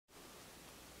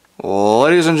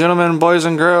Ladies and gentlemen, boys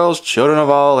and girls, children of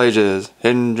all ages,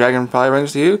 Hidden Dragon probably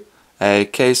brings to you a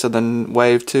case of the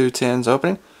Wave 2 tins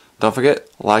opening. Don't forget,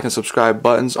 like and subscribe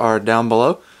buttons are down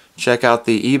below. Check out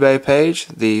the eBay page,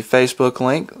 the Facebook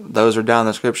link, those are down in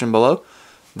the description below.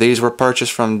 These were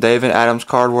purchased from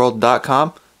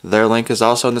davidadamscardworld.com. Their link is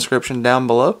also in the description down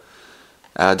below.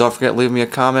 Don't forget, leave me a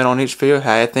comment on each video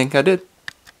how you think I did.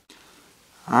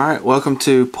 Alright, welcome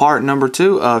to part number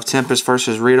 2 of Tempest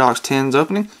versus Redox tins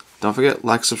opening. Don't forget,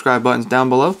 like, subscribe buttons down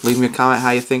below. Leave me a comment how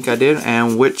you think I did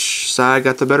and which side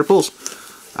got the better pulls.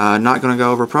 Not going to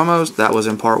go over promos. That was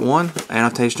in part 1.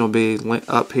 Annotation will be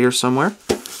up here somewhere.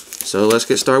 So let's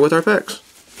get started with our packs.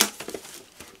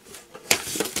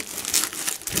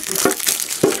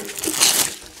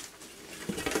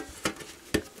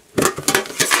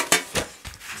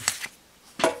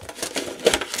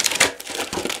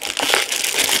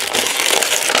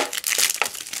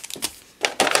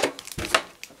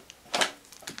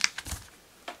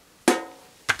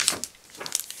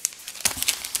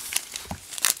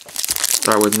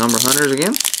 Start with number hunters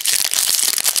again.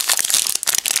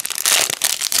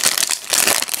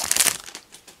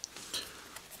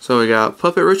 So we got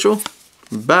Puppet Ritual,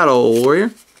 Battle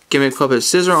Warrior, Gimmick Puppet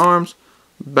Scissor Arms,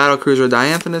 Battle Cruiser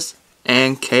Dianthanous,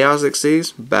 and Chaotic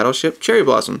Seas Battleship Cherry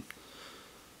Blossom.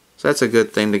 So that's a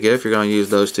good thing to get if you're going to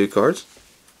use those two cards.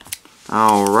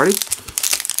 Alrighty.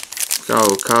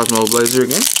 Go Cosmo Blazer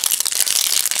again.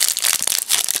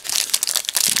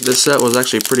 This set was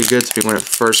actually pretty good to me when it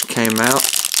first came out.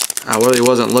 I really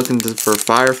wasn't looking for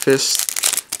Fire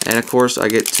Fist, and of course I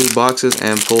get 2 boxes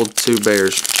and pulled 2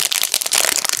 bears.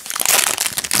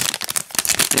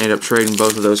 Ended up trading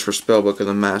both of those for Spellbook of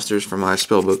the Masters for my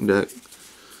Spellbook deck.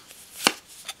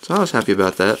 So I was happy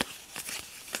about that.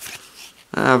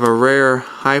 I have a rare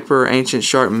Hyper Ancient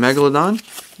Shark Megalodon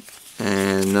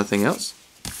and nothing else.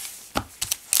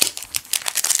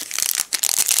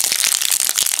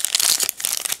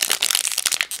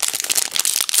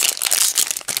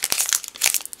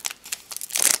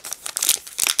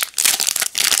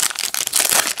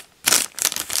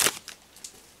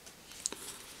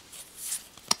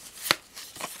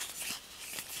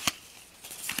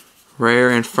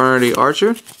 Rare Infernity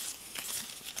Archer.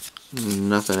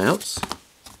 Nothing else.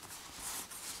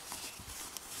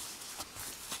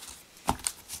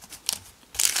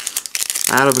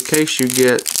 Out of a case you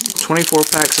get 24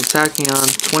 packs of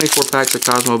Tachyon, 24 packs of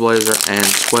Cosmo Blazer, and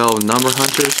 12 Number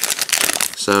Hunters.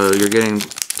 So you're getting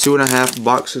 2.5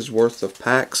 boxes worth of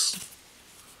packs.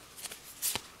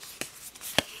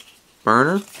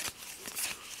 Burner.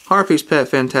 Harpy's Pet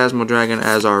Phantasmal Dragon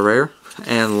as our rare,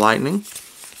 and Lightning.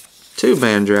 2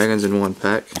 Band Dragons in 1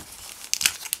 pack.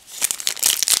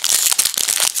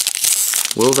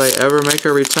 Will they ever make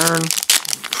a return?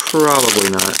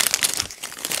 Probably not.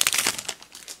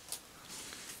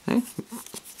 Okay.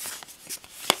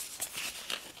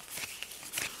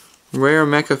 Rare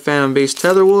Mecha Phantom Beast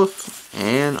Tetherwolf,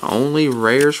 and only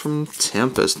rares from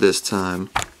Tempest this time.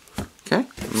 Okay,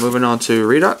 moving on to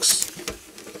Redox.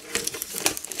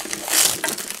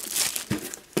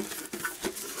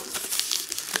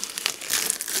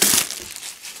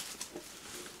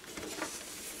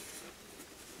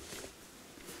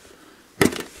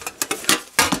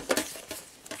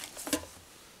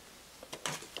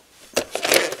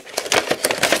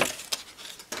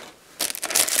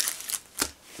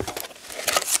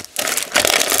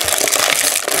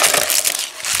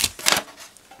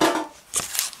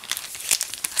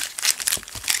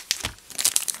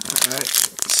 Alright,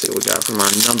 let's see what we got from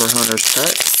our Number Hunters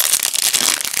pack.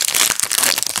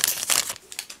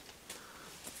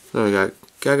 So we got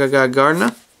Gagaga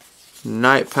Gardner,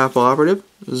 Night Papal Operative,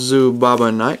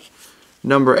 Zubaba Knight,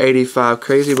 number 85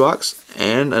 Crazy Box,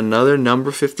 and another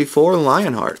number 54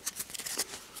 Lionheart.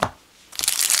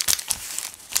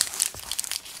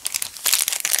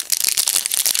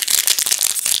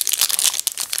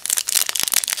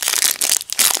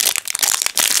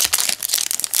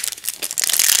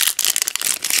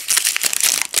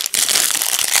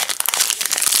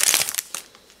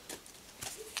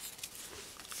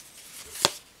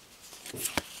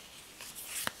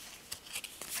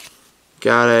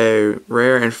 Got a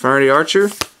rare Infernity Archer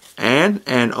and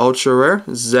an ultra rare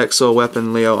Zexal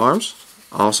Weapon Leo Arms.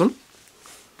 Awesome.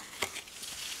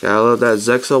 Gotta love that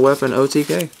Zexal Weapon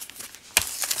OTK.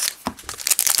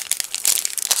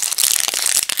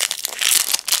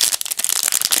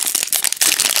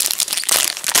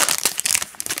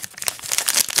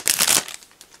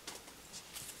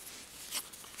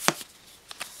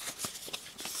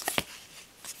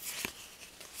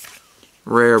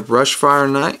 Rare Brushfire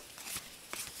Knight,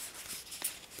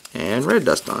 and Red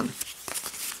Dust on.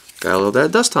 Got a little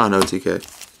that dust on OTK.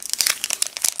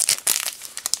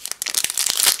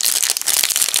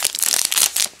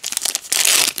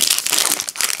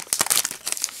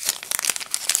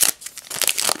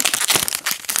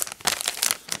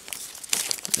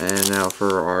 And now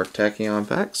for our Tachyon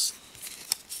packs.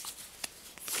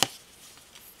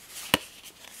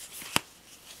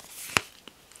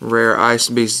 Rare Ice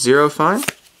Beast Zero Fine.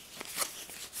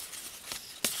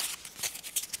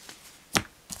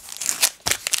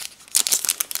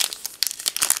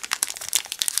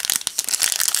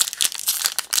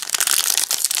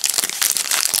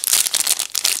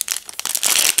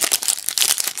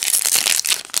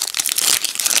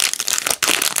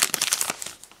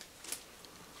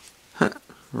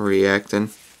 Reacting.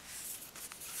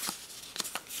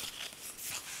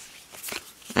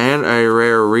 And a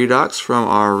rare Redox from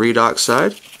our Redox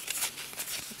side.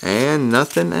 And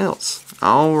nothing else.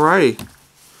 Alrighty.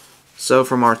 So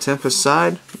from our Tempest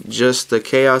side, just the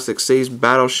Chaos Exceeds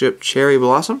Battleship Cherry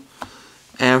Blossom.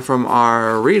 And from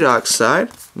our Redox side,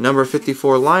 number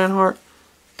 54 Lionheart.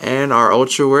 And our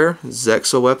Ultra Rare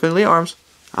Zexa Weapon Lee Arms.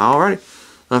 Alrighty.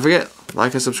 Don't forget,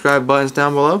 like and subscribe buttons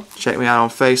down below. Check me out on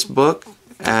Facebook,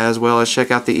 as well as check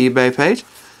out the eBay page.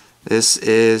 This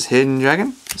is Hidden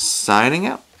Dragon, signing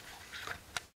out.